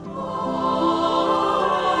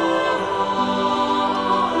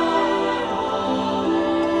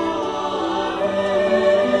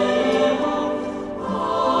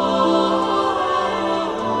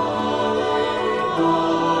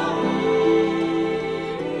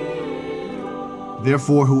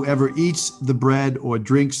Therefore, whoever eats the bread or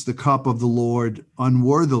drinks the cup of the Lord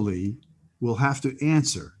unworthily will have to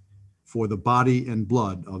answer for the body and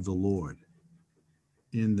blood of the Lord.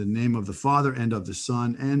 In the name of the Father, and of the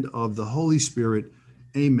Son, and of the Holy Spirit,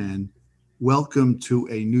 amen. Welcome to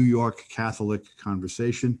a New York Catholic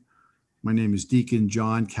Conversation. My name is Deacon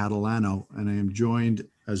John Catalano, and I am joined,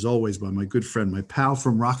 as always, by my good friend, my pal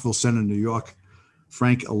from Rockville Center, New York,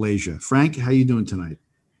 Frank Alasia. Frank, how you doing tonight?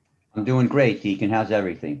 I'm doing great, Deacon. How's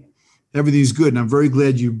everything? Everything's good, and I'm very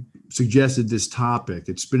glad you suggested this topic.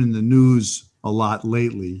 It's been in the news a lot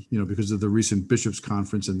lately, because of the recent bishops'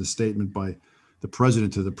 conference and the statement by the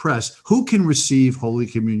president to the press. Who can receive Holy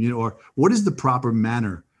Communion, or what is the proper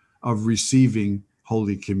manner of receiving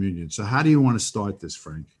Holy Communion? So how do you want to start this,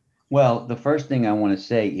 Frank? Well, the first thing I want to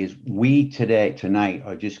say is we tonight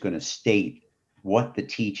are just going to state what the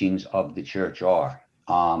teachings of the church are,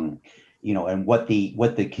 and what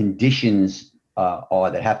the conditions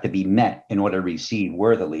are that have to be met in order to receive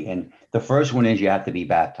worthily. And the first one is you have to be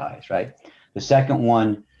baptized, right? The second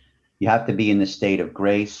one, you have to be in the state of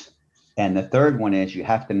grace. And the third one is you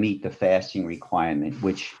have to meet the fasting requirement,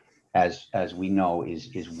 which, as we know,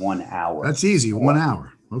 is 1 hour. That's easy, 1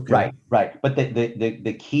 hour. Okay. Right. But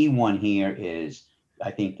the key one here is,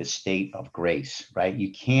 I think, the state of grace, right?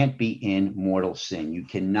 You can't be in mortal sin. You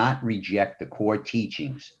cannot reject the core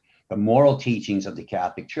teachings, the moral teachings of the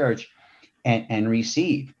Catholic Church and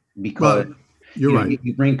receive, because you're right.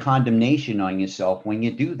 You bring condemnation on yourself when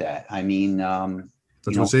you do that. I mean,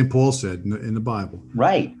 that's what St. Paul said in the Bible.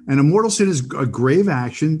 Right. And a mortal sin is a grave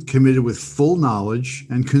action committed with full knowledge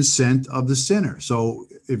and consent of the sinner. So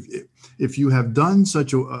if you have done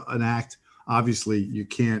such an act, obviously you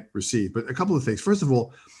can't receive. But a couple of things. First of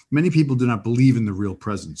all, many people do not believe in the real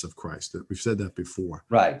presence of Christ. We've said that before.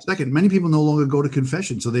 Right. Second, many people no longer go to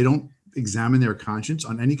confession, so they don't examine their conscience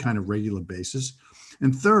on any kind of regular basis.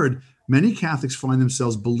 And third, many Catholics find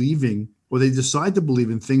themselves believing, or they decide to believe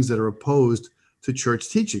in, things that are opposed to church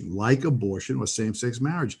teaching, like abortion or same-sex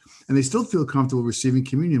marriage. And they still feel comfortable receiving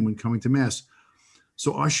communion when coming to Mass.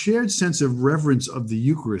 So our shared sense of reverence of the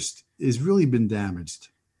Eucharist has really been damaged.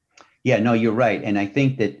 Yeah, no, you're right. And I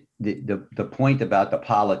think that the point about the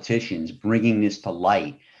politicians bringing this to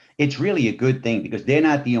light, it's really a good thing, because they're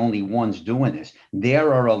not the only ones doing this.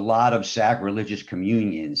 There are a lot of sacrilegious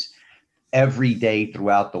communions every day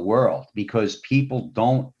throughout the world, because people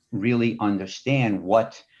don't really understand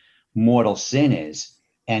what mortal sin is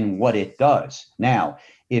and what it does. Now,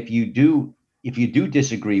 if you do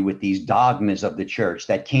disagree with these dogmas of the church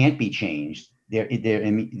that can't be changed, they're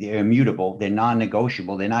immutable, they're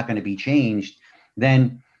non-negotiable, they're not going to be changed,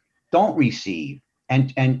 then don't receive,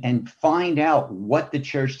 and find out what the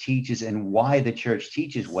church teaches and why the church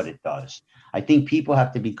teaches what it does. I think people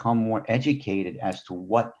have to become more educated as to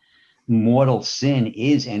what mortal sin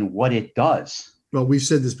is and what it does. Well, we've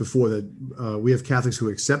said this before, that we have Catholics who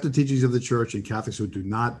accept the teachings of the church and Catholics who do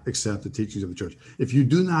not accept the teachings of the church. If you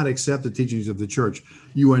do not accept the teachings of the church,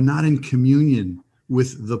 you are not in communion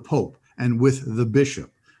with the Pope and with the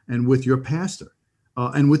bishop and with your pastor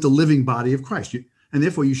and with the living body of Christ. And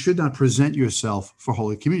therefore, you should not present yourself for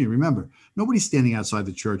Holy Communion. Remember, nobody's standing outside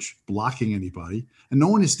the church blocking anybody, and no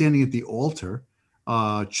one is standing at the altar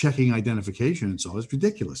checking identification and so on. It's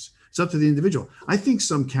ridiculous. It's up to the individual. I think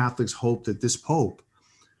some Catholics hope that this Pope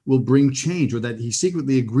will bring change, or that he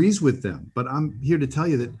secretly agrees with them. But I'm here to tell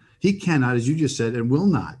you that he cannot, as you just said, and will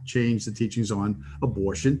not change the teachings on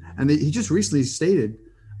abortion. And he just recently stated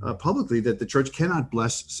publicly that the church cannot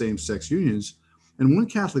bless same-sex unions. And one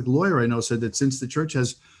Catholic lawyer I know said that since the church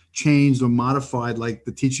has changed or modified, like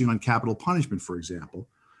the teaching on capital punishment, for example,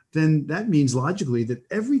 then that means logically that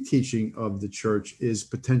every teaching of the church is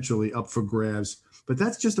potentially up for grabs. But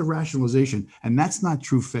that's just a rationalization, and that's not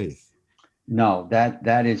true faith. No,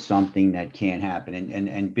 that is something that can't happen.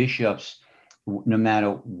 And bishops, no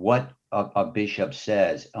matter what a bishop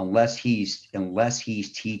says, unless he's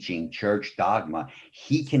teaching church dogma,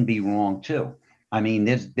 he can be wrong too. I mean,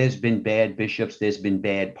 there's been bad bishops, there's been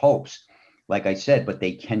bad popes, like I said, but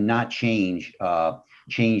they cannot change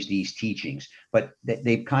these teachings. But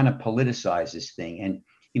they've kind of politicized this thing, and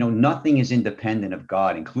nothing is independent of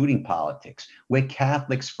God, including politics. We're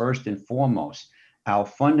Catholics first and foremost. Our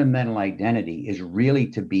fundamental identity is really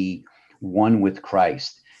to be one with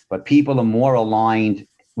Christ. But people are more aligned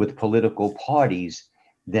with political parties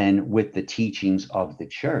than with the teachings of the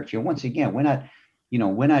church. And once again, we're not.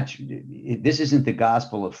 This isn't the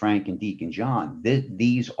gospel of Frank and Deacon John.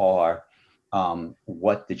 These are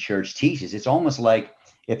what the church teaches. It's almost like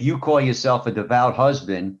if you call yourself a devout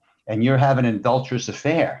husband and you're having an adulterous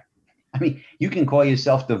affair. I mean, you can call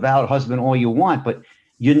yourself devout husband all you want, but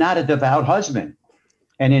you're not a devout husband.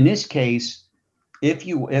 And in this case, if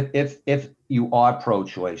you are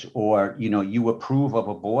pro-choice, or you approve of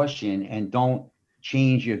abortion and don't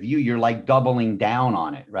change your view, you're like doubling down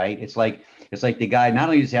on it, right? It's like the guy not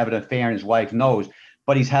only is having an affair and his wife knows,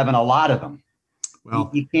 but he's having a lot of them.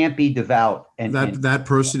 Well, You can't be devout and that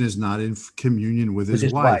person is not in communion with with his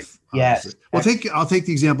his wife. wife, Yes. obviously. Well, I'll take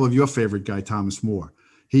the example of your favorite guy, Thomas More.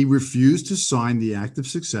 He refused to sign the Act of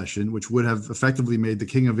Succession, which would have effectively made the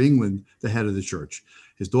King of England the head of the church.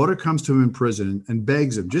 His daughter comes to him in prison and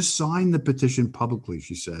begs him, just sign the petition publicly,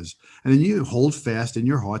 she says, and then you hold fast in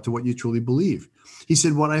your heart to what you truly believe. He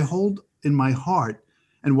said, what I hold in my heart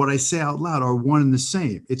and what I say out loud are one and the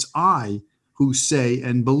same. It's I who say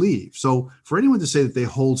and believe. So for anyone to say that they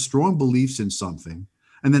hold strong beliefs in something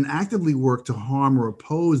and then actively work to harm or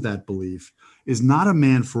oppose that belief is not a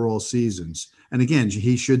man for all seasons. And again,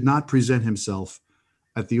 he should not present himself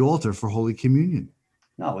at the altar for Holy Communion.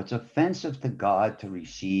 No, it's offensive to God to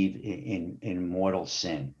receive in mortal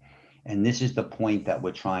sin, and this is the point that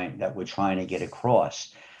we're trying to get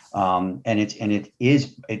across. And it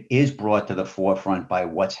is brought to the forefront by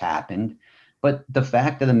what's happened. But the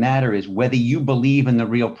fact of the matter is, whether you believe in the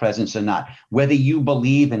real presence or not, whether you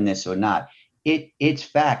believe in this or not, it's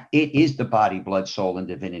fact. It is the body, blood, soul, and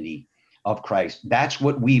divinity of Christ. That's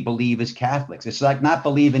what we believe as Catholics. It's like not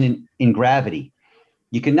believing in gravity.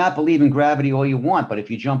 You cannot believe in gravity all you want, but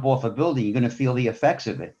if you jump off a building, you're going to feel the effects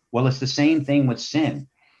of it. Well, it's the same thing with sin.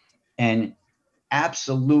 And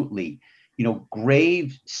absolutely,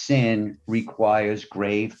 grave sin requires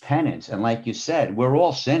grave penance. And like you said, we're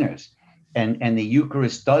all sinners, and the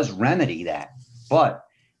Eucharist does remedy that. But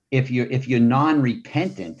if you're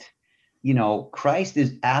non-repentant, Christ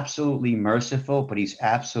is absolutely merciful, but he's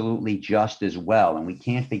absolutely just as well. And we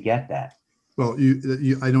can't forget that. Well,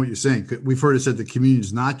 I know what you're saying. We've heard it said that communion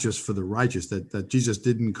is not just for the righteous, that Jesus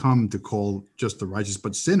didn't come to call just the righteous,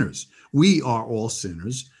 but sinners. We are all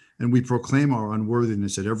sinners, and we proclaim our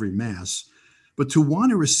unworthiness at every Mass. But to want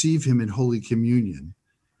to receive him in Holy Communion,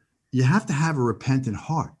 you have to have a repentant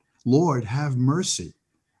heart. Lord, have mercy.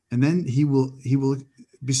 And then he will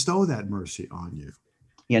bestow that mercy on you.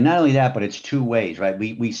 Yeah, not only that, but it's two ways, right?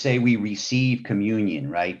 We say we receive communion,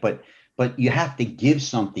 right? But you have to give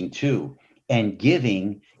something too. And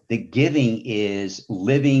the giving is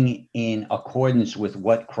living in accordance with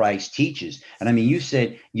what Christ teaches. And I mean, you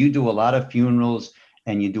said you do a lot of funerals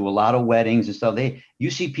and you do a lot of weddings and stuff.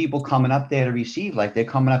 You see people coming up there to receive, like they're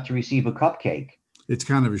coming up to receive a cupcake. It's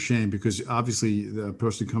kind of a shame because obviously the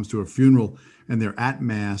person comes to a funeral and they're at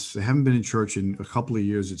Mass. They haven't been in church in a couple of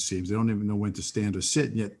years, it seems. They don't even know when to stand or sit.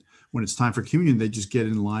 And yet when it's time for communion, they just get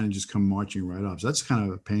in line and just come marching right up. So that's kind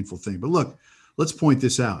of a painful thing. But look, let's point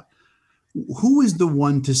this out. Who is the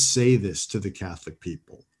one to say this to the Catholic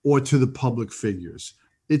people or to the public figures?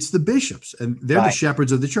 It's the bishops, and they're right. The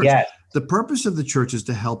shepherds of the church. Yes. The purpose of the church is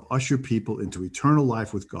to help usher people into eternal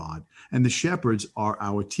life with God, and the shepherds are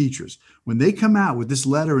our teachers. When they come out with this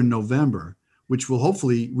letter in November, which will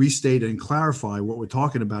hopefully restate and clarify what we're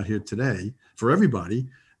talking about here today for everybody,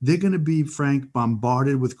 they're going to be, Frank,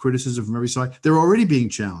 bombarded with criticism from every side. They're already being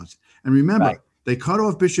challenged. And remember, right. They cut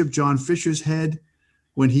off Bishop John Fisher's head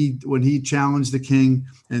when he challenged the king,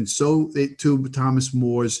 and so to Thomas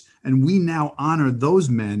More's, and we now honor those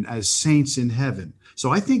men as saints in heaven.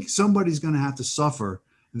 So I think somebody's going to have to suffer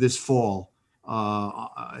this fall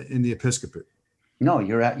in the episcopate. No,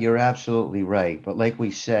 you're absolutely right. But like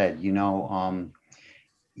we said,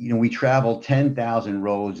 we travel 10,000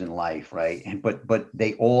 roads in life, right? But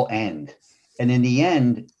they all end, and in the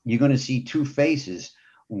end, you're going to see two faces,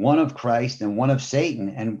 one of Christ and one of Satan,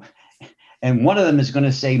 and one of them is going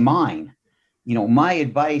to say mine. My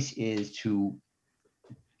advice is to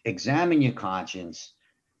examine your conscience,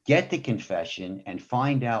 get to confession, and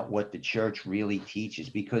find out what the church really teaches,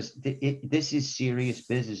 because this is serious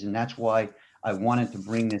business. And that's why I wanted to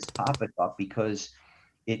bring this topic up, because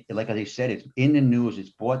it, like I said, it's in the news, it's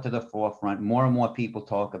brought to the forefront. More and more people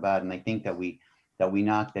talk about it, and I think that we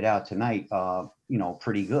knocked it out tonight,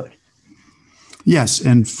 pretty good. Yes.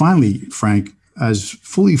 And finally, Frank, as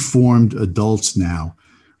fully formed adults now,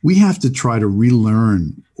 we have to try to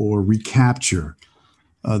relearn or recapture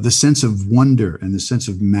the sense of wonder and the sense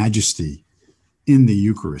of majesty in the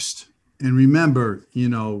Eucharist. And remember,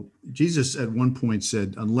 Jesus at one point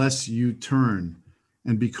said, unless you turn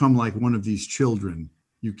and become like one of these children,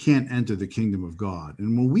 you can't enter the kingdom of God.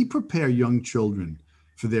 And when we prepare young children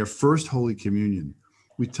for their first Holy Communion,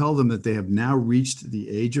 we tell them that they have now reached the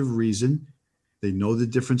age of reason. They know the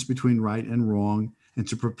difference between right and wrong. And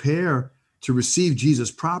to prepare to receive Jesus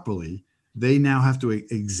properly, they now have to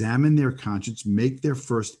examine their conscience, make their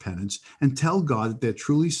first penance, and tell God that they're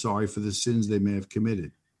truly sorry for the sins they may have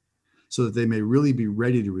committed. so that they may really be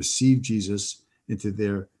ready to receive Jesus into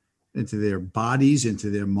their bodies, into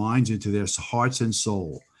their minds, into their hearts and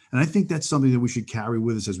soul. And I think that's something that we should carry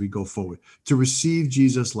with us as we go forward, to receive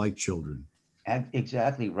Jesus like children.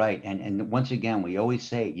 Exactly right. And once again, we always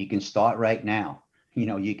say you can start right now.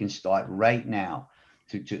 You can start right now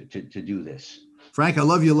to do this. Frank, I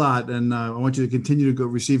love you a lot, and I want you to continue to go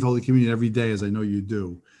receive Holy Communion every day, as I know you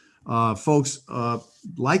do. Folks,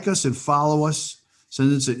 like us and follow us.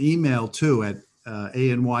 Send us an email too at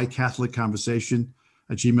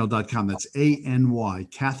anycatholicconversation@gmail.com. That's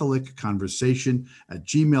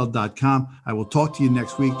anycatholicconversation@gmail.com. I will talk to you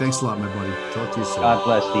next week. Thanks a lot, my buddy. Talk to you soon. God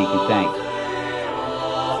bless, Deacon. Thanks.